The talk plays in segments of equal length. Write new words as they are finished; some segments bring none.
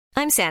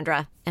I'm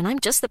Sandra, and I'm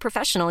just the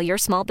professional your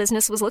small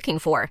business was looking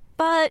for.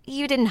 But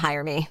you didn't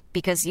hire me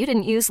because you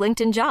didn't use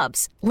LinkedIn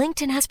Jobs.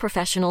 LinkedIn has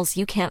professionals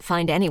you can't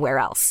find anywhere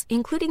else,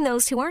 including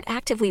those who aren't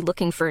actively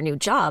looking for a new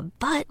job,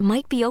 but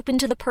might be open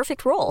to the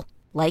perfect role,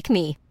 like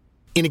me.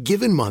 In a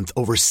given month,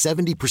 over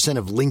 70%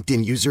 of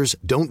LinkedIn users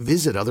don't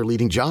visit other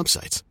leading job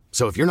sites.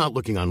 So if you're not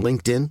looking on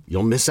LinkedIn,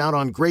 you'll miss out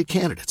on great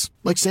candidates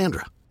like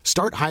Sandra.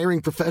 Start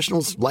hiring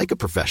professionals like a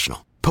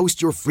professional.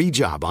 Post your free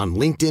job on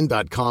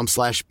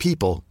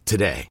linkedin.com/people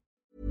today.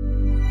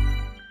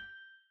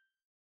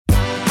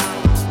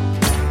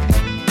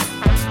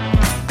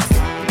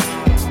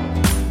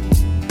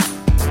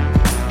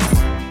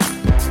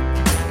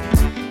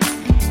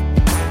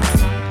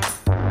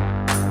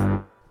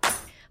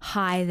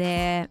 Hi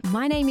there,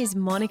 my name is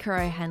Monica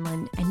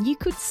O'Hanlon and you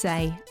could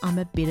say I'm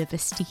a bit of a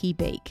sticky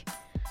beak.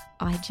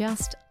 I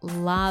just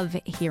love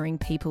hearing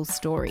people's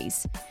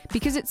stories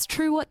because it's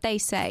true what they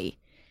say.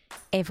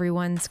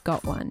 Everyone's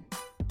got one.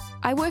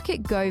 I work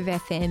at Gove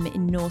FM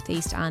in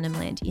northeast Arnhem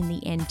Land in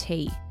the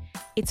NT.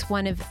 It's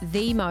one of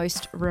the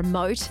most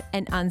remote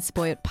and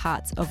unspoilt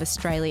parts of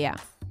Australia.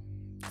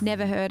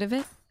 Never heard of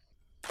it?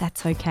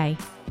 That's okay.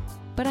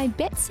 But I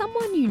bet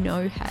someone you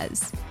know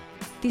has.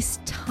 This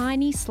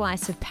tiny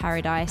slice of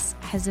paradise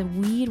has a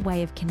weird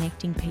way of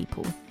connecting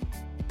people.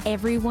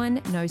 Everyone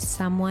knows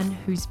someone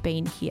who's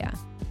been here.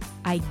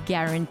 I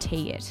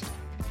guarantee it.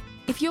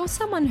 If you're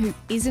someone who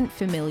isn't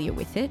familiar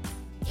with it,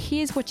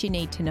 here's what you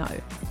need to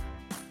know.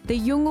 The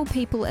Yolngu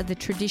people are the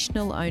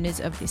traditional owners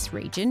of this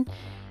region.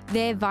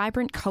 Their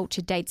vibrant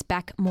culture dates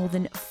back more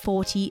than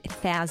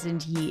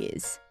 40,000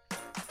 years.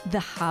 The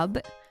hub,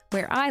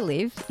 where I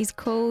live, is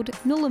called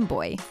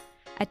Nhulunbuy,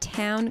 a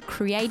town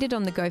created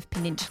on the Gove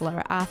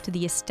Peninsula after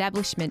the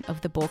establishment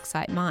of the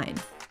bauxite mine.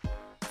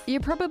 You're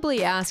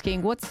probably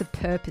asking, what's the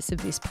purpose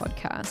of this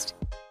podcast?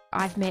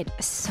 I've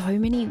met so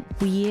many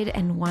weird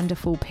and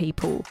wonderful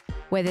people,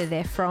 whether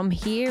they're from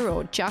here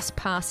or just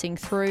passing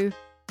through.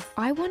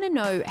 I want to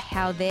know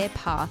how their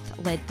path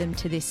led them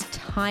to this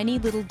tiny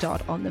little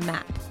dot on the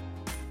map.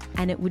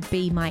 And it would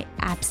be my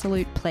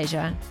absolute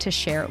pleasure to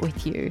share it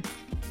with you.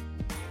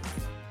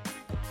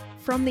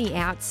 From the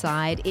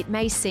outside, it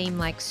may seem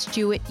like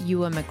Stuart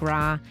Ewer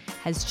McGrath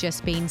has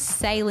just been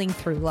sailing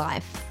through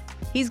life.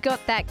 He's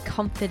got that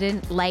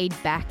confident,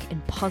 laid-back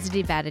and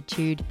positive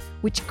attitude,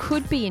 which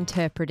could be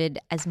interpreted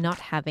as not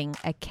having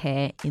a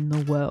care in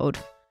the world.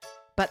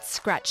 But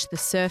scratch the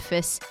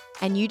surface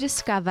and you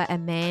discover a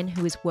man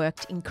who has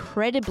worked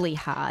incredibly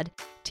hard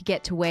to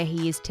get to where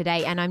he is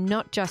today, and I'm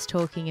not just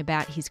talking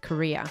about his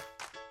career.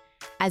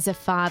 As a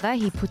father,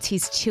 he puts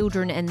his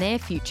children and their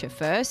future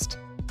first.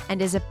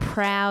 And as a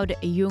proud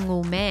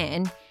Yolngu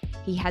man,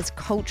 he has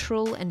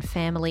cultural and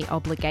family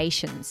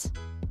obligations.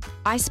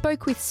 I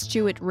spoke with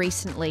Stuart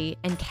recently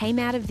and came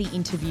out of the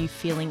interview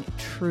feeling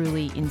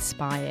truly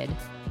inspired.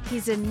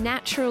 He's a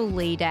natural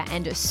leader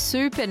and a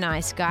super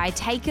nice guy.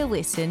 Take a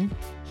listen.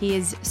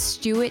 Here's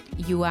Stuart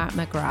Ewer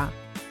McGrath.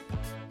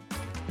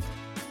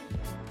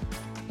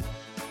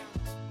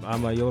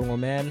 I'm a Yolngu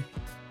man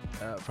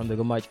from the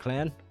Gumatj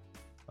clan.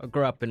 I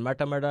grew up in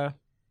Marta.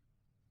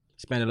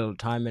 Spent a little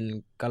time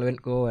in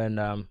Galwintgo and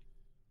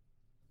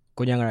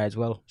Kunyangara as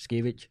well,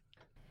 Skivich.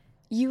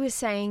 You were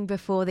saying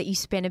before that you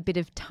spent a bit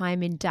of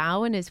time in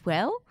Darwin as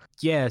well?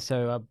 Yeah,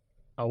 so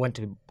I went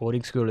to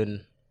boarding school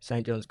in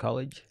St. John's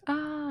College.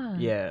 Ah.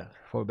 Yeah,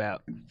 for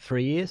about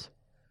 3 years.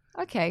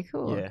 Okay,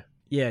 cool.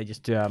 Yeah,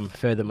 just to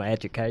further my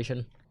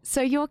education.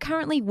 So you're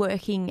currently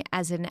working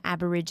as an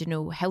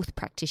Aboriginal health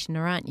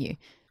practitioner, aren't you?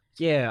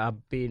 Yeah,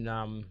 I've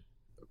been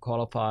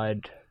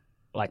qualified,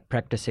 like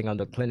practicing on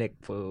the clinic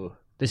for...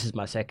 This is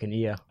my second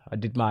year. I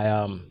did my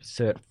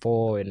Cert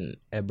 4 in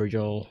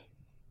Aboriginal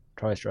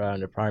Torres Strait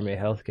Islander primary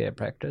healthcare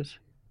practice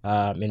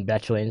in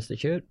Bachelor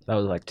Institute. That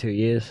was like 2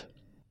 years.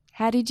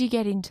 How did you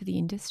get into the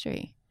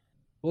industry?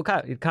 Well,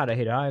 it kind of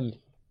hit home.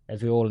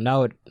 As we all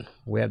know it,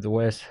 we have the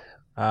worst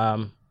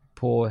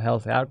poor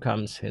health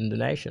outcomes in the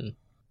nation.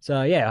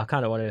 So yeah, I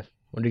kind of want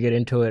to get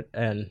into it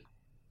and,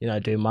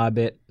 do my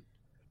bit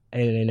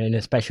in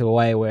a special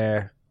way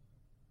where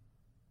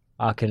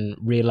I can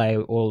relay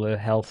all the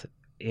health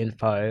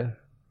info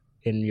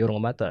in Yolngu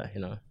Mata,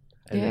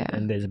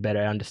 and there's a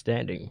better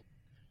understanding.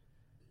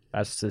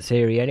 That's the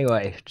theory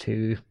anyway,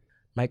 to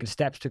make the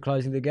steps to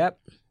closing the gap.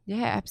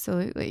 Yeah,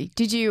 absolutely.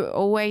 Did you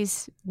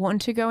always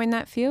want to go in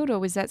that field, or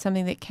was that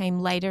something that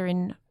came later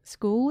in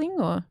schooling,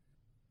 or?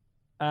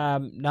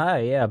 No,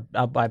 yeah,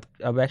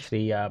 I've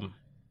actually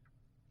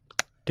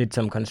did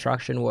some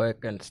construction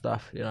work and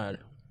stuff. I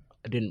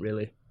didn't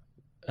really,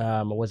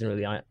 I wasn't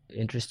really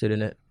interested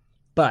in it,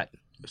 but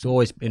it's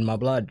always in my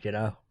blood.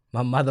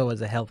 My mother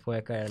was a health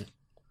worker, and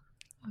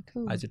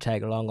cool. I used to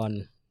take along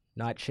on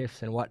night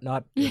shifts and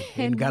whatnot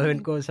in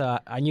Galwintgo, so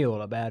I knew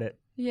all about it.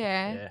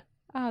 Yeah.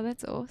 Oh,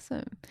 that's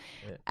awesome.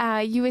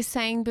 Yeah. You were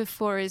saying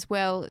before as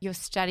well, you're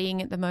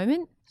studying at the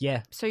moment?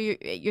 Yeah. So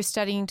you're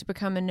studying to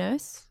become a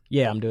nurse?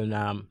 Yeah, I'm doing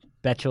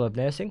Bachelor of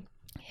Nursing.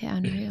 Yeah,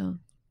 unreal.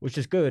 Which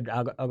is good.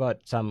 I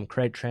got some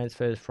credit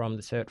transfers from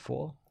the Cert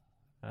 4,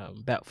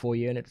 about 4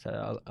 units.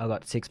 So I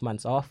got 6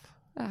 months off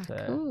Oh,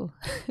 So cool.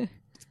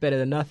 it's better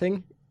than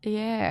nothing.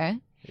 Yeah.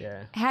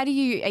 Yeah. Are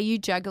you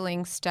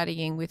juggling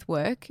studying with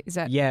work? Is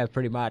that Yeah,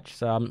 pretty much.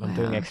 So I'm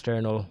doing Wow.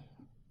 external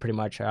pretty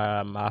much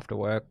after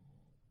work,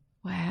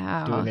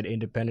 wow? doing it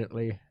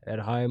independently at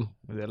home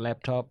with a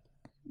laptop.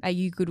 Are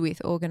you good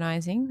with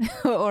organising,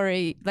 or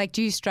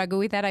do you struggle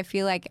with that? I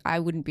feel like I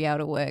wouldn't be able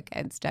to work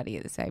and study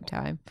at the same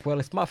time. Well,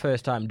 it's my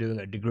first time doing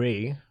a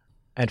degree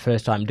and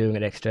first time doing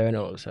it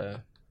external. So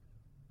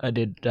I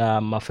did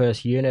my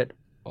first unit,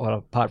 well,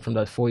 apart from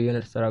those 4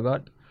 units that I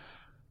got.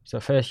 So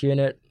first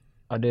unit,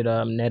 I did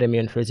anatomy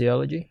and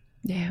physiology,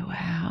 Yeah.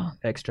 Wow.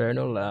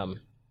 external.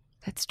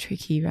 That's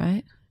tricky,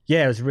 right?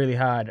 Yeah, it was really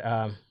hard,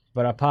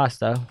 but I passed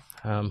though.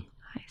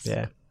 Nice.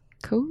 Yeah,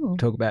 Cool.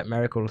 talk about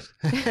miracles.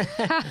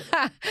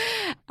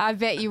 I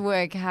bet you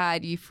work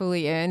hard. You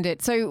fully earned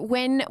it. So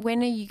when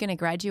are you going to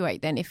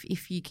graduate then?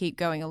 If you keep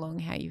going along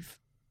how you've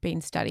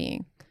been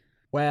studying.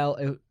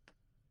 Well,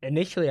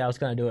 initially I was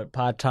going to do it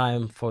part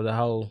time for the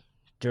whole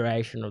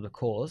duration of the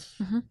course,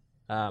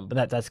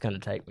 but that's going to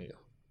take me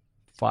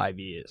 5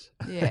 years.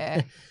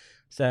 Yeah.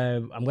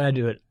 So I'm going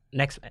to do it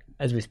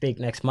as we speak,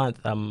 next month.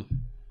 I'm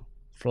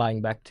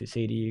flying back to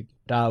CDU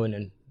Darwin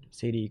and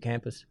CDU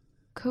campus.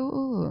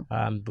 Cool.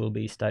 We'll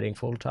be studying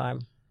full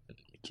time.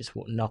 Just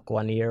knock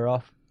 1 year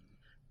off,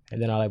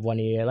 and then I'll have 1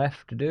 year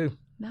left to do.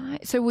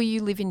 Nice. So will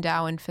you live in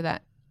Darwin for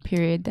that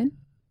period then?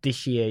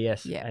 This year,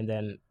 yes. Yeah. And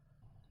then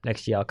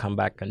next year I'll come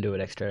back and do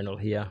it external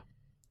here.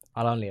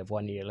 I'll only have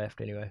 1 year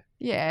left anyway.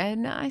 Yeah,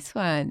 nice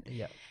one.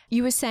 Yeah.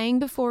 You were saying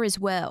before as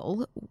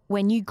well,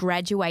 when you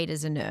graduate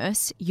as a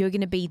nurse, you're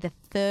going to be the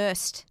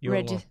first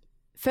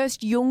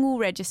Yolngu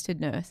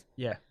registered nurse.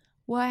 Yeah.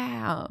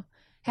 Wow.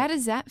 How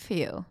does that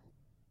feel?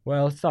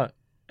 Well, it's not.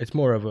 It's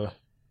more of a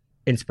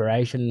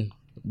inspiration,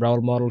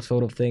 role model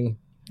sort of thing.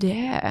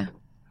 Yeah.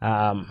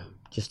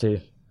 Just to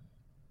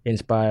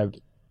inspire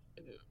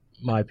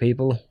my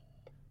people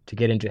to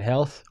get into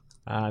health,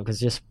 because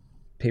just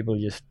people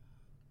just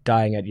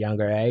dying at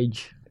younger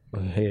age,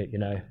 you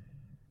know,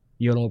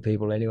 Yolngu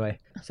people anyway.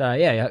 So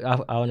yeah,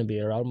 I want to be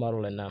a role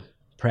model and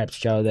perhaps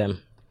show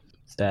them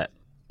that,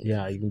 you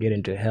know, you can get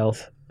into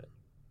health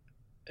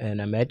and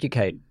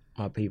educate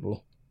my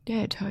people.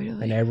 Yeah,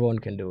 totally. And everyone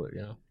can do it,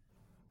 you know.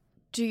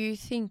 Do you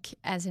think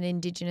as an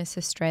Indigenous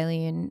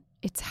Australian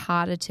it's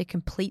harder to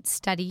complete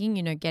studying,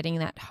 you know, getting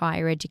that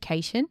higher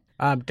education?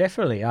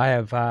 Definitely. I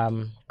have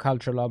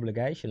cultural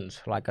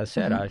obligations. Like I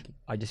said,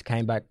 I just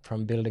came back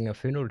from building a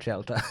funeral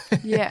shelter.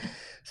 Yeah.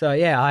 So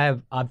yeah,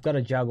 I've got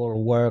to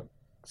juggle work,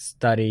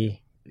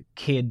 study,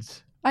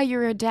 kids. Oh,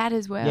 you're a dad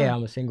as well? Yeah,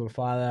 I'm a single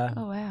father.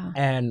 Oh, wow.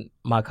 And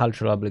my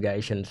cultural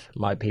obligations.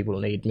 My people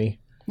need me.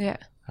 Yeah.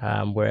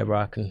 Wherever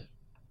I can,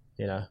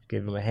 you know,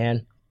 give them a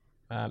hand.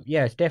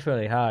 Yeah, it's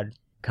definitely hard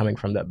coming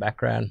from that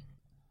background.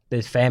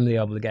 There's family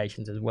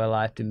obligations as well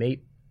I have to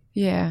meet.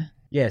 Yeah.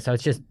 Yeah, so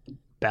it's just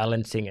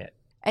balancing it.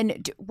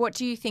 And what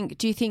do you think?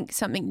 Do you think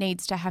something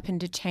needs to happen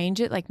to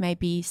change it, like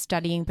maybe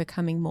studying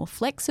becoming more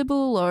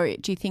flexible, or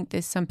do you think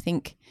there's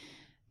something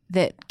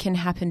that can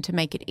happen to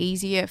make it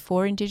easier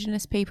for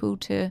Indigenous people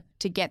to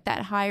get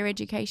that higher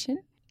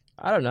education?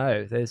 I don't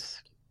know.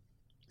 There's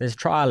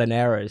trial and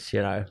errors,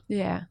 you know.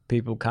 Yeah.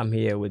 People come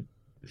here with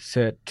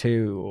Cert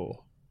 2 or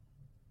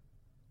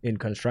in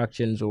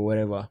constructions or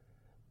whatever.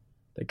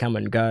 They come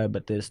and go,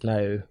 but there's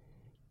no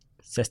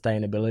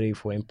sustainability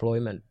for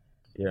employment,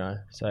 you know.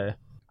 So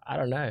I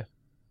don't know.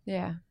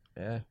 Yeah.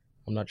 Yeah,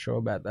 I'm not sure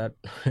about that.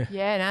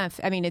 Yeah, no,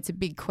 I mean, it's a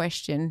big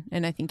question,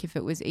 and I think if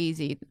it was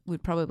easy,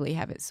 we'd probably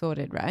have it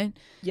sorted, right?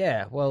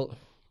 Yeah, well,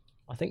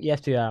 I think you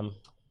have to,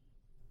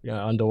 you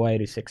know, on the way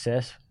to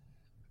success,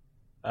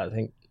 I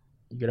think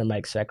you're going to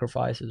make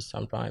sacrifices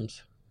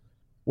sometimes,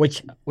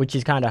 which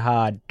is kind of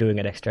hard doing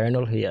it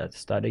external here,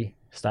 study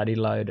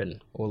load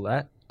and all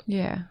that.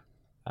 Yeah.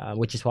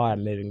 Which is why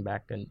I'm moving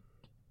back and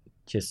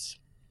just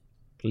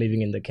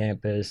living in the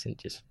campus and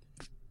just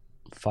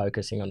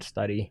focusing on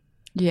study.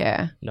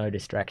 Yeah. No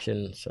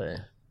distractions. So,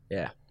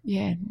 yeah.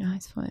 Yeah,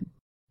 nice one.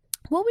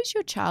 What was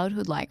your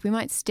childhood like? We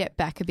might step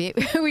back a bit.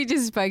 We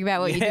just spoke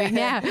about what you're doing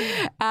now,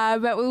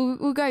 but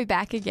we'll go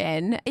back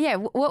again. Yeah,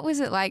 what was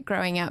it like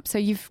growing up? So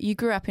you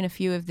grew up in a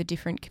few of the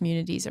different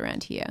communities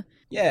around here.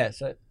 Yeah,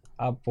 so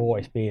I've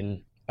always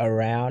been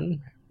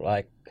around,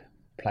 like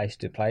place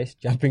to place,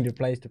 jumping to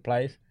place.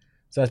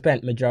 So I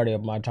spent majority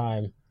of my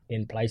time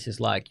in places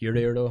like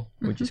Uriru,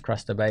 which is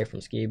across the bay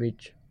from Ski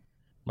Beach,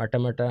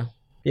 Marta.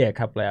 Yeah, a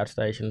couple of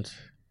outstations.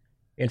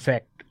 In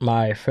fact,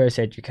 my first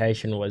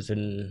education was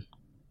in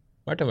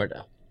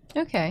Marta.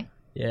 Okay.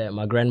 Yeah,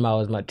 my grandma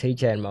was my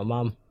teacher and my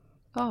mum.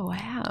 Oh,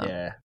 wow.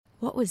 Yeah.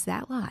 What was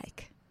that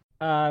like?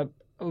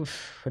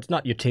 It's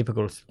not your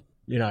typical,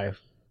 you know,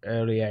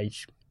 early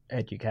age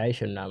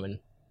education. I mean,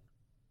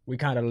 we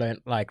kind of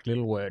learnt like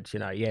little words, you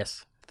know,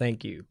 yes,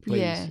 thank you,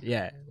 please.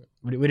 Yeah.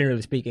 We didn't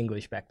really speak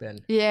English back then.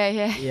 Yeah.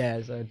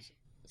 Yeah, so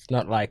it's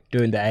not like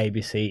doing the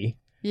ABC.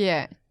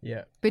 Yeah.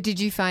 Yeah. But did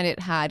you find it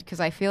hard?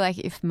 Because I feel like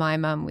if my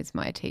mum was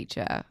my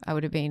teacher, I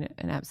would have been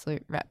an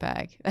absolute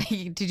ratbag.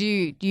 Do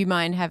you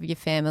mind having your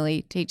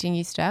family teaching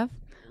you stuff?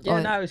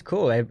 Yeah, no, it was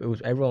cool.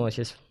 Everyone was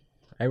just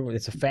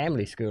It's a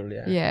family school,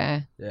 yeah.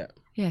 Yeah. Yeah.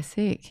 Yeah,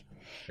 sick.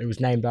 It was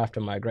named after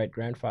my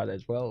great-grandfather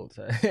as well.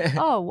 So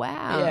Oh,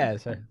 wow. yeah,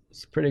 so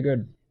it's pretty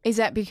good. Is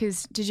that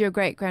because, did your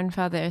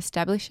great-grandfather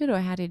establish it, or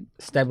how did...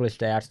 Established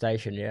the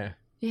outstation, yeah.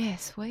 Yeah,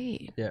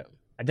 sweet. Yeah.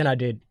 And then I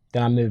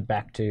moved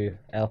back to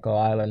Elcho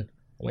Island.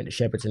 I went to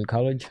Shepparton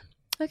College,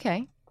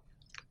 Okay.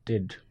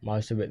 did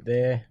most of it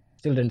there.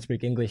 Still didn't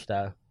speak English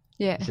though,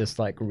 Yeah. just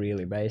like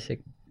really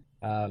basic.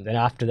 Then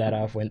after that,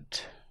 I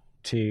went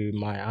to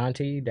my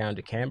auntie down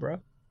to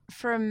Canberra.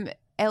 From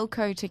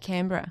Elcho to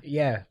Canberra.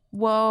 Yeah.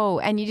 Whoa,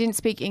 and you didn't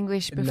speak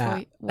English before?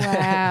 Nah.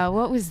 Wow,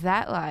 what was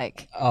that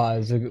like? Oh, it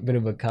was a bit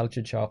of a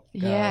culture shock.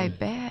 Yeah, I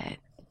bet.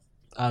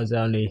 I was the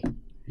only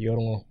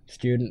Yolngu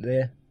student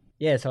there.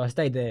 Yeah, so I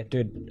stayed there,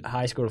 did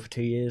high school for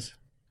 2 years.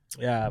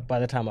 Yeah, by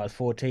the time I was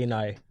 14,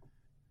 I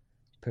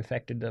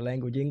perfected the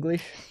language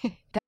English.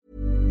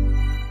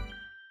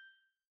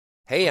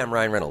 Hey, I'm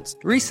Ryan Reynolds.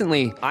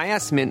 Recently, I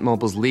asked Mint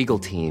Mobile's legal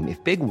team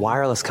if big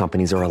wireless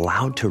companies are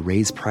allowed to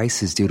raise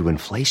prices due to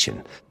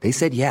inflation. They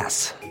said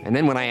yes. And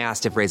then when I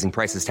asked if raising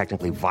prices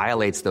technically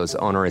violates those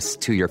onerous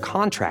 2-year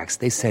contracts,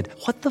 they said,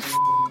 "What the f***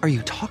 are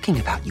you talking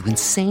about, you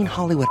insane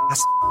Hollywood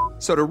ass?"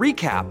 So to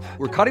recap,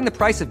 we're cutting the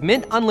price of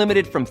Mint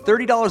Unlimited from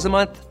 $30 a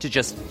month to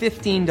just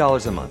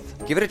 $15 a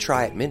month. Give it a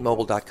try at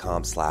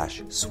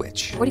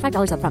mintmobile.com/switch.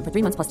 $45 up front for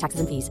 3 months plus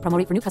taxes and fees. Promo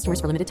rate for new customers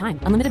for limited time.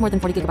 Unlimited more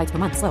than 40 gigabytes per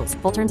month. Slows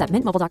full terms at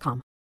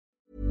mintmobile.com.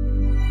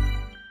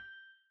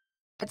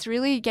 It's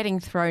really getting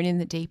thrown in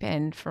the deep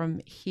end from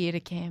here to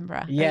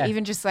Canberra. Yeah.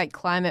 Even just like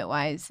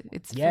climate-wise,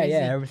 it's Yeah, crazy.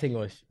 yeah,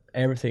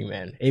 everything,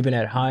 man. Even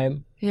at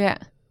home, Yeah.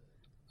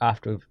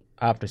 after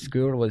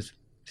school was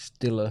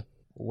still a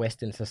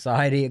Western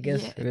society, I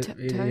guess. Yeah, You know,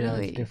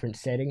 totally. it's a different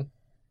setting.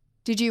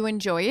 Did you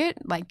enjoy it?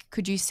 Like,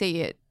 could you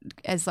see it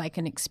as like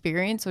an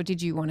experience, or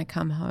did you want to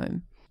come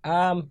home?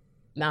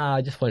 Nah,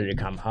 I just wanted to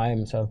come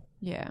home, so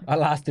Yeah. I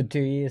lasted 2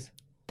 years.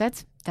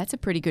 That's a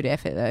pretty good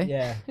effort though.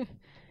 Yeah,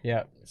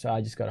 yeah. So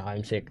I just got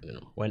homesick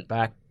and went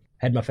back.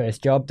 Had my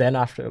first job then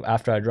after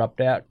I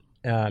dropped out,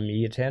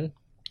 year 10.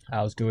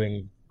 I was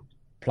doing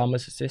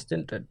plumber's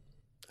assistant at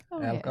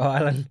Elcho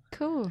Island.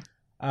 Cool.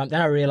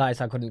 Then I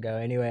realised I couldn't go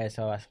anywhere,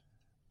 so I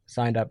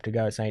signed up to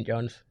go to St.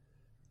 John's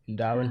in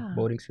Darwin,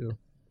 boarding school.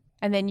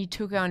 And then you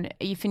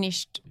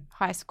finished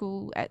high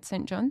school at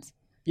St. John's?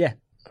 Yeah,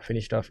 I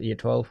finished off year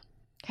 12.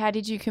 How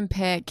did you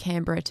compare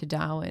Canberra to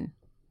Darwin?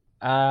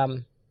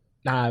 No,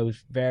 it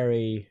was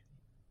very,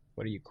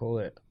 what do you call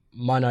it?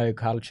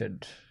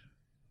 Monocultured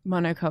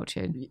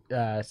Monocultured.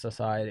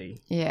 society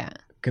Yeah.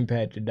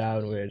 compared to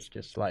Darwin, where it's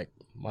just like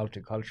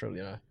multicultural,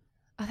 you know.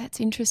 Oh, that's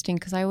interesting,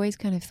 because I always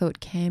kind of thought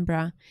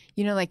Canberra,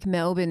 like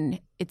Melbourne,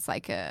 it's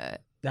like a...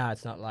 No,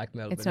 it's not like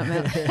Melbourne. It's not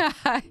Melbourne.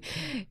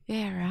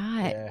 Yeah,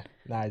 right. Yeah,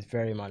 no, it's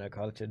very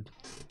monocultured.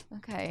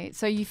 Okay,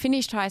 so you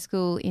finished high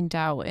school in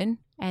Darwin,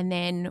 and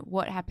then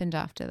what happened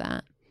after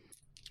that?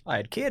 I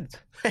had kids.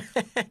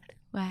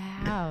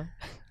 Wow.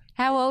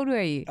 How old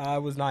were you? I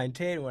was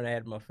 19 when I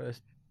had my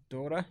first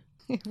daughter.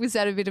 Was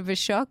that a bit of a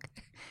shock?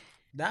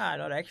 Nah,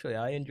 not actually.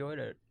 I enjoyed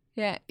it.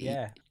 Yeah.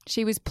 Yeah.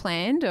 She was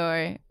planned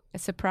or a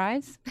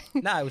surprise?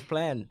 No, it was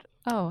planned.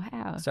 Oh,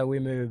 how? So we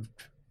moved.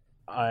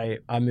 I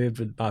moved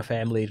with my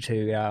family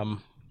to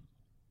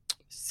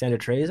Santa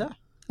Teresa,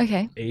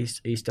 Okay.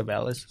 east of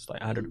Alice. It's like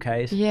 100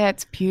 k's. Yeah,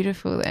 it's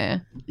beautiful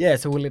there. Yeah,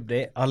 so we lived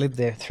there. I lived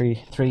there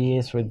three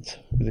years with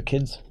the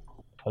kids.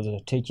 I was a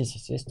teacher's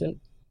assistant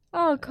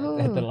Oh, at the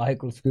cool.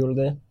 local school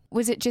there.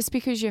 Was it just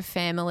because your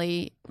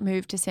family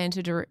moved to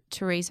Santa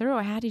Teresa,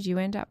 or how did you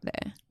end up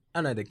there?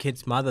 I know the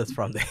kid's mother's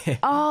from there.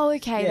 Oh,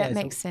 okay, Yeah, that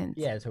so- makes sense.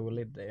 Yeah, so we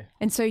lived there.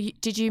 And so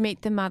did you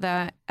meet the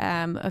mother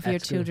of your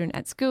school. children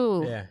at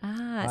school? Yeah.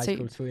 Ah, High so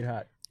school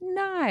sweetheart.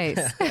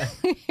 nice.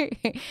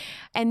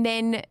 And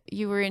then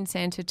you were in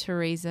Santa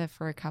Teresa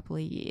for a couple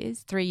of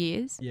years, 3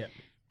 years. Yeah.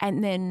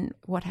 And then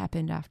what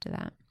happened after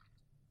that?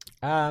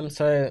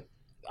 So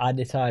I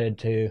decided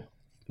to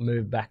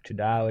move back to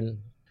Darwin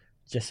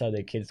just so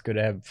the kids could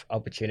have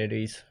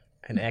opportunities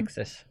and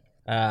access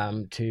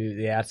to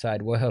the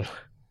outside world.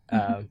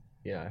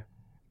 You know,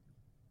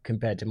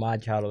 compared to my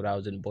childhood, I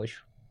was in bush.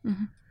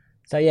 Mm-hmm.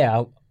 So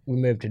yeah, we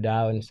moved to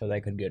Darwin so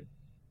they could get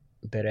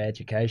a better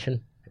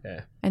education.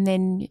 Yeah. And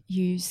then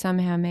you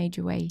somehow made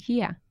your way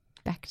here,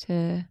 back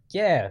to...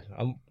 Yeah,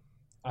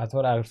 I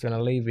thought I was going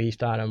to leave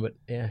East Island, but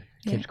yeah,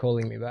 keeps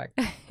calling me back.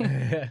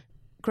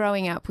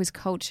 Growing up, was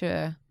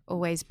culture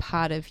always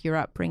part of your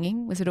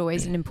upbringing? Was it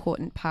always an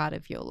important part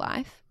of your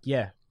life?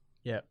 Yeah.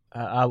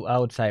 I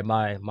would say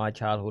my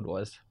childhood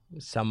was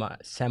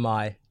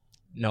semi-nomadic.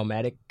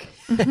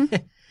 Mm-hmm.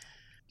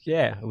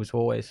 Yeah, it was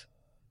always,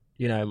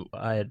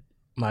 I had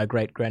my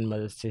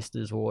great-grandmother's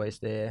sisters were always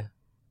there.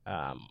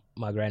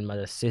 My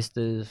grandmother's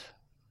sisters,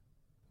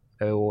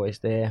 they were always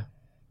there.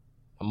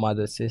 My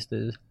mother's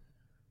sisters.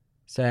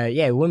 So,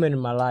 yeah, women in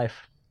my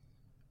life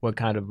were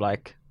kind of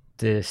like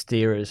the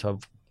steerers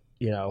of,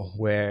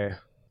 where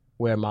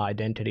my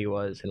identity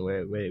was and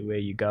where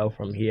you go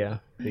from here,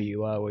 who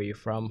you are, where you're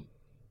from,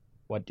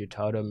 what your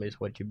totem is,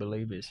 what you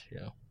believe is,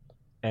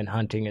 and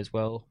hunting as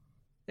well.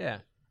 Yeah.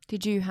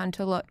 Did you hunt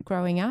a lot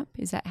growing up?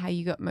 Is that how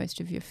you got most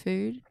of your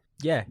food?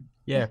 Yeah,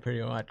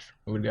 pretty much.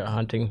 We would go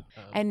hunting.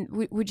 And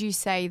would you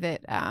say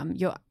that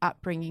your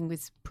upbringing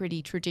was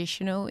pretty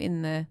traditional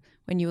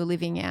when you were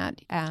living out?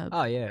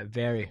 Oh yeah,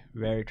 very,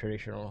 very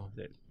traditional.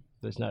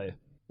 There's no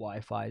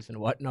Wi-Fi's and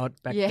whatnot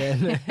back Yeah.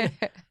 then.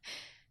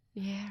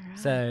 Yeah, right.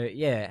 So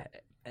yeah,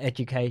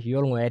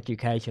 Yolngu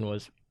education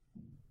was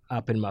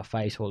up in my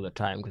face all the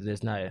time because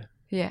there's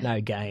no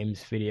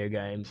games, video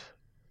games,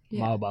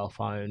 mobile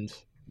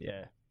phones.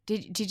 Yeah.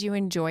 Did you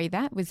enjoy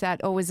that? Was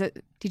that, or was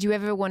it? Did you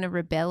ever want to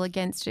rebel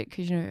against it?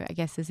 Because I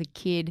guess as a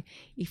kid,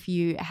 if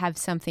you have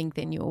something,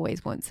 then you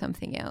always want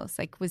something else.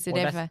 Like, was it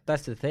ever?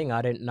 That's the thing.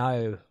 I didn't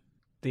know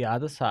the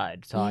other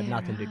side, so I had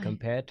nothing to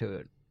compare to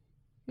it.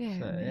 Yeah,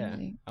 So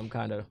really. I'm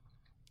kind of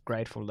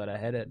grateful that I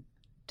had it.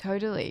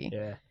 Totally.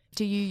 Yeah.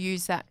 Do you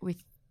use that with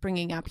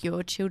bringing up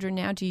your children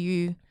now? Do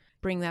you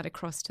bring that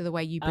across to the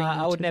way you bring your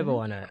I would never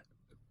children? want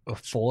to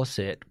force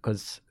it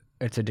because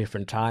it's a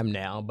different time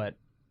now, but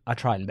I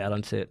try and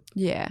balance it.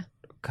 Yeah.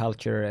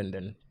 Culture and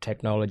then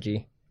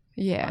technology.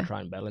 I Yeah.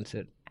 try and balance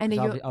it. And 'Cause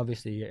are you-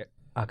 obviously,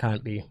 I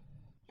can't be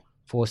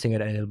forcing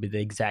it and it'll be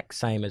the exact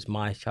same as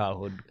my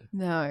childhood.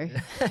 No.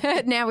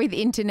 Now with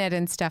internet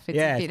and stuff, it's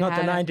a Yeah, bit it's not the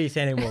harder. 90s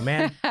anymore,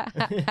 man.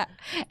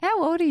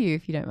 How old are you,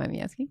 if you don't mind me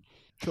asking?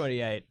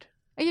 28.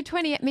 Are you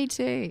 20? Me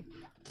too.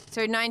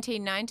 So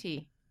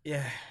 1990.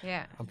 Yeah,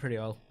 Yeah. I'm pretty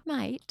old.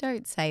 Mate,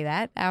 don't say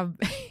that.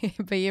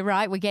 But you're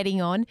right, we're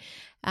getting on.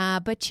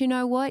 But you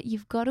know what?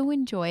 You've got to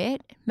enjoy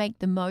it, make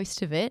the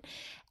most of it.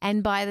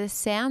 And by the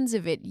sounds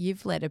of it,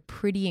 you've led a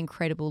pretty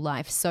incredible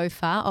life so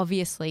far.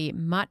 Obviously,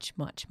 much,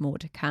 much more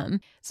to come.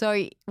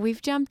 So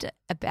we've jumped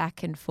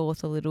back and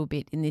forth a little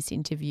bit in this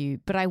interview,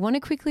 but I want to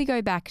quickly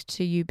go back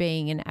to you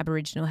being an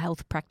Aboriginal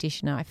health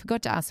practitioner. I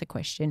forgot to ask a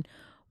question.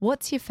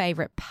 What's your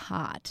favourite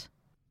part?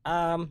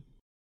 I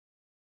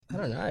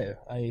don't know.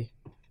 I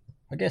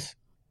guess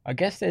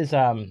there's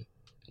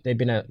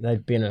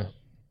there've been a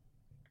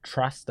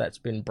trust that's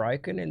been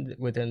broken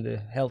within the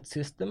health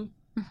system,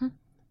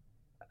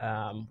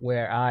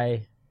 where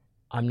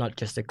I'm not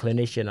just a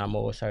clinician, I'm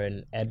also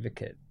an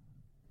advocate.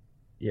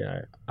 You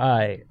know,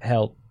 I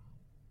help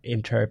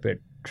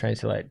interpret,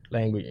 translate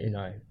language,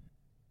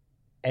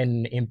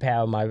 and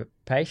empower my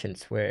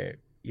patients where,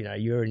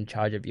 you're in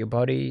charge of your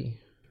body,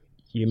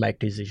 you make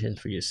decisions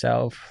for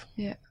yourself.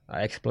 Yeah.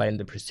 I explain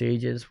the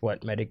procedures,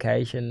 what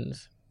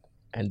medications,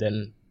 and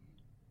then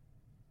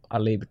I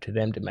leave it to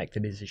them to make the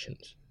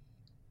decisions.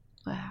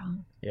 Wow.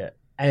 Yeah.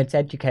 And it's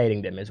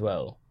educating them as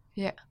well.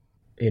 Yeah.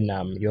 In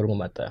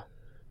Yorumata.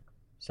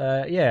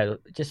 So yeah,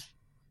 just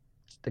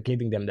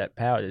giving them that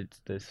power. It's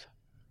this,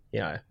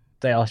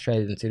 they're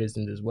Australian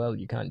citizens as well.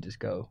 You can't just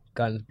go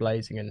guns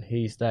blazing and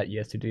he's that, you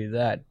have to do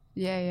that.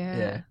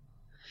 Yeah.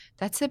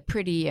 That's a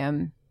pretty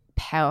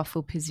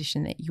powerful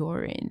position that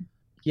you're in.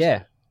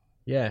 Yeah.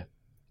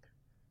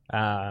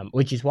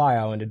 Which is why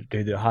I wanted to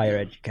do the higher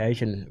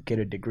education, get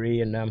a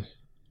degree, and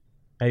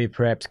maybe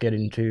perhaps get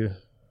into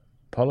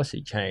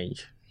policy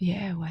change.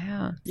 Yeah,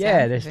 wow.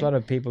 Yeah, there's a lot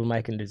of people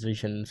making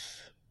decisions,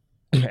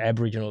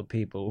 Aboriginal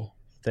people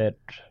that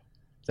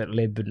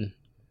live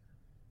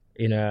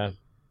in a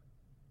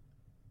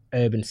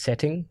urban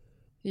setting,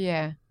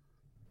 Yeah.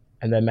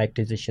 and they make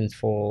decisions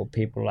for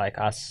people like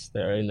us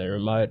that are in the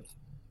remote,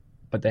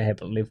 but they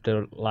haven't lived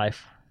a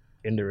life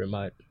in the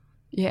remote.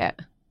 Yeah.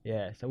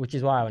 Yeah, so which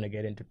is why I want to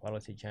get into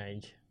policy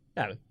change.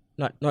 No,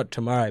 not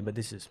tomorrow, but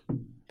this is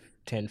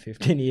 10,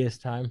 15 years'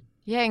 time.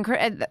 Yeah,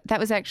 that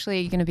was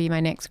actually going to be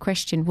my next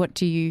question. What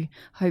do you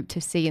hope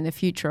to see in the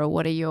future, or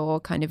what are your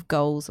kind of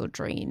goals or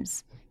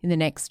dreams in the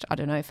next,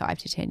 5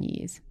 to 10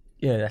 years?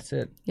 Yeah, that's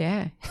it.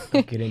 Yeah.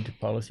 Get into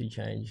policy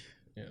change,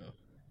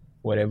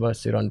 whatever,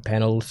 sit on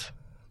panels,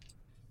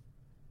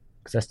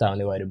 because that's the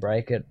only way to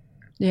break it,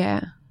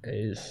 Yeah.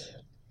 is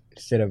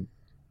instead of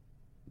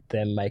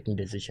them making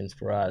decisions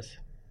for us,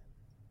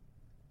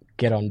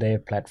 get on their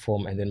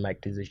platform and then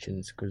make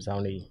decisions, because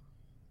only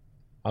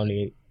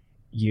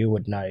you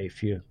would know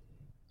because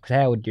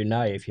how would you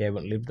know if you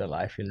haven't lived a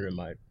life in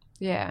remote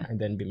Yeah. and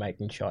then be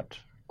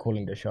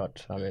calling the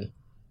shots? I mean,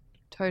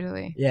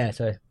 Totally. yeah,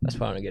 so that's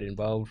why I want to get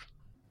involved.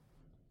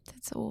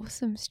 That's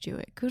awesome,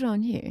 Stuart. Good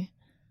on you.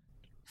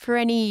 For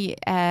any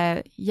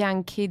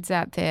young kids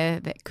out there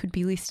that could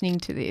be listening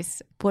to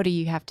this, what do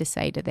you have to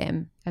say to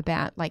them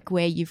about like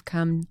where you've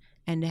come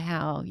and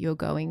how you're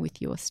going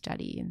with your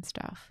study and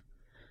stuff?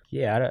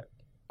 Yeah,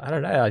 I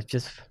don't know.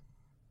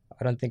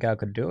 I don't think I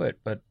could do it,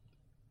 but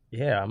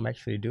yeah, I'm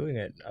actually doing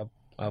it.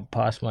 I'll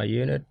pass my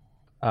unit.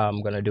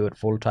 I'm gonna do it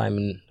full time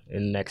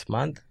in next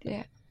month.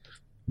 Yeah.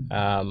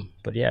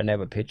 But yeah, I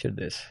never pictured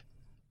this.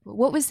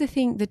 What was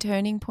the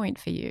turning point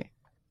for you?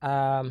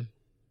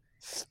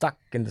 Stuck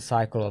in the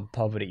cycle of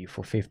poverty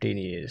for 15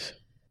 years.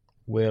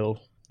 What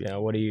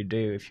do you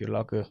do if you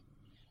lock a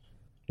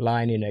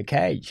lion in a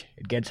cage?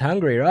 It gets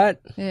hungry, right?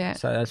 Yeah.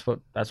 So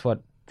that's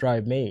what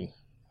drove me.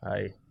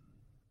 I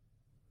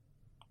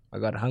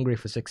got hungry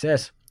for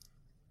success.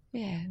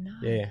 Yeah,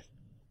 nice. Yeah.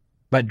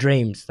 But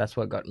dreams, that's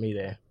what got me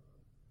there.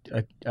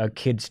 A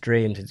kid's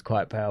dreams is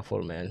quite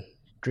powerful, man.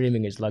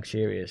 dreaming is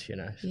luxurious, you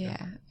know. So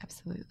Yeah,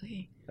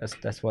 absolutely.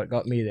 that's what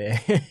got me there.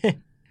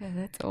 Yeah,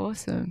 that's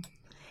awesome.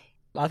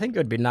 I think it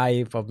would be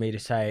naive of me to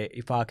say,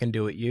 if I can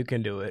do it, you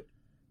can do it,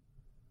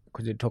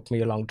 because it took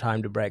me a long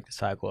time to break the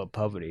cycle of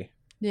poverty.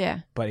 Yeah.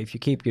 But if you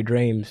keep your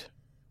dreams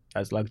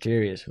as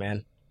luxurious,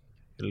 man,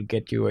 it'll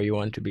get you where you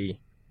want to be.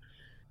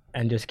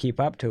 And just keep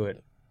up to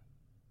it.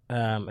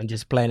 And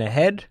just plan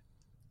ahead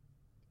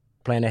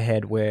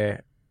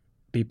where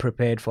be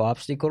prepared for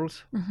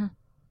obstacles. Mm-hmm.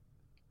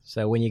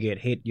 So when you get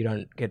hit, you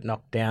don't get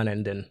knocked down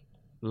and then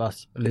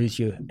lose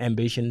your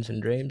ambitions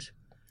and dreams.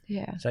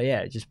 Yeah. So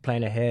yeah, just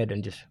plan ahead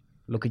and just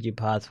look at your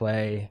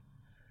pathway.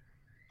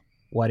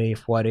 What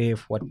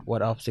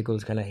what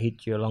obstacles going to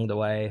hit you along the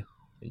way,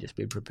 and just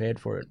be prepared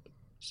for it.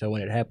 So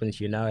when it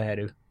happens, you know how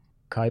to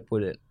cope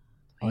with it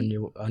on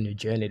your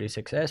journey to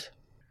success.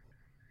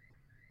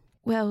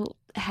 Well,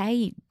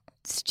 hey,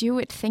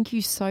 Stuart, thank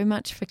you so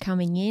much for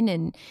coming in,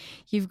 and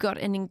you've got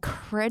an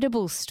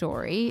incredible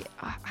story.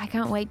 I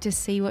can't wait to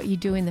see what you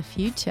do in the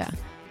future.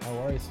 No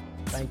worries.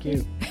 Thank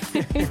you.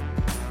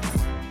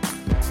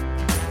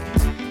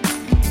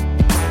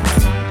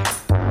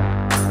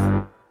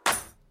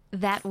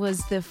 That was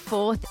the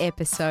 4th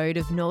episode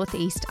of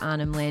Northeast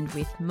Arnhem Land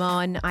with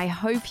Mon. I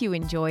hope you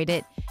enjoyed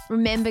it.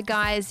 Remember,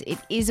 guys, it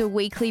is a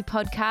weekly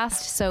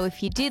podcast, so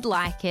if you did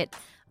like it,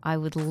 I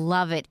would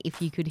love it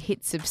if you could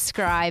hit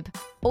subscribe.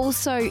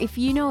 Also, if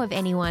you know of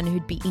anyone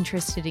who'd be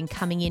interested in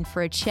coming in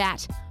for a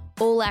chat,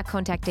 all our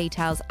contact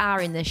details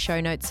are in the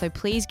show notes, so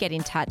please get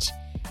in touch.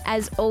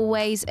 As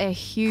always, a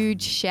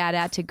huge shout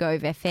out to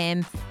Gove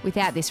FM.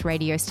 Without this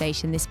radio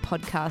station, this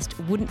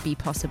podcast wouldn't be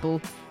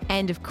possible.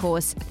 And of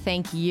course,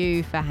 thank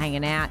you for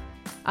hanging out.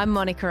 I'm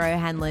Monica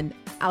O'Hanlon.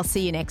 I'll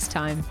see you next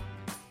time.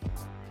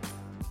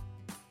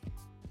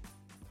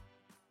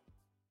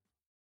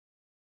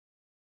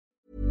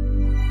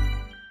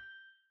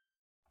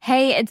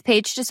 Hey, it's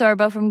Paige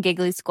DeSorbo from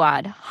Giggly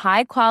Squad.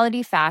 High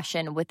quality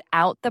fashion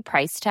without the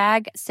price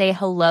tag. Say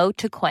hello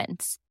to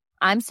Quince.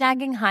 I'm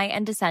snagging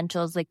high-end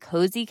essentials like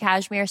cozy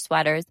cashmere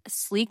sweaters,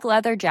 sleek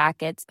leather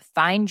jackets,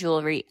 fine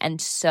jewelry,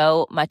 and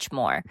so much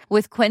more.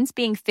 With Quince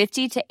being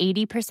 50 to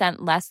 80%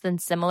 less than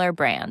similar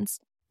brands.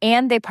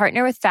 And they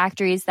partner with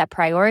factories that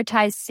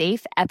prioritize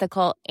safe,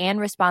 ethical, and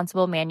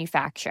responsible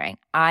manufacturing.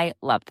 I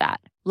love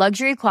that.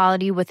 Luxury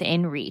quality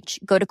within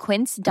reach. Go to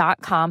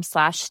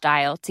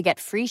quince.com/style to get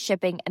free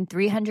shipping and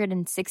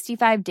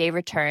 365-day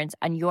returns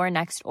on your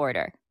next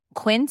order.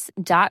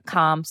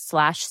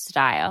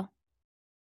 Quince.com/style.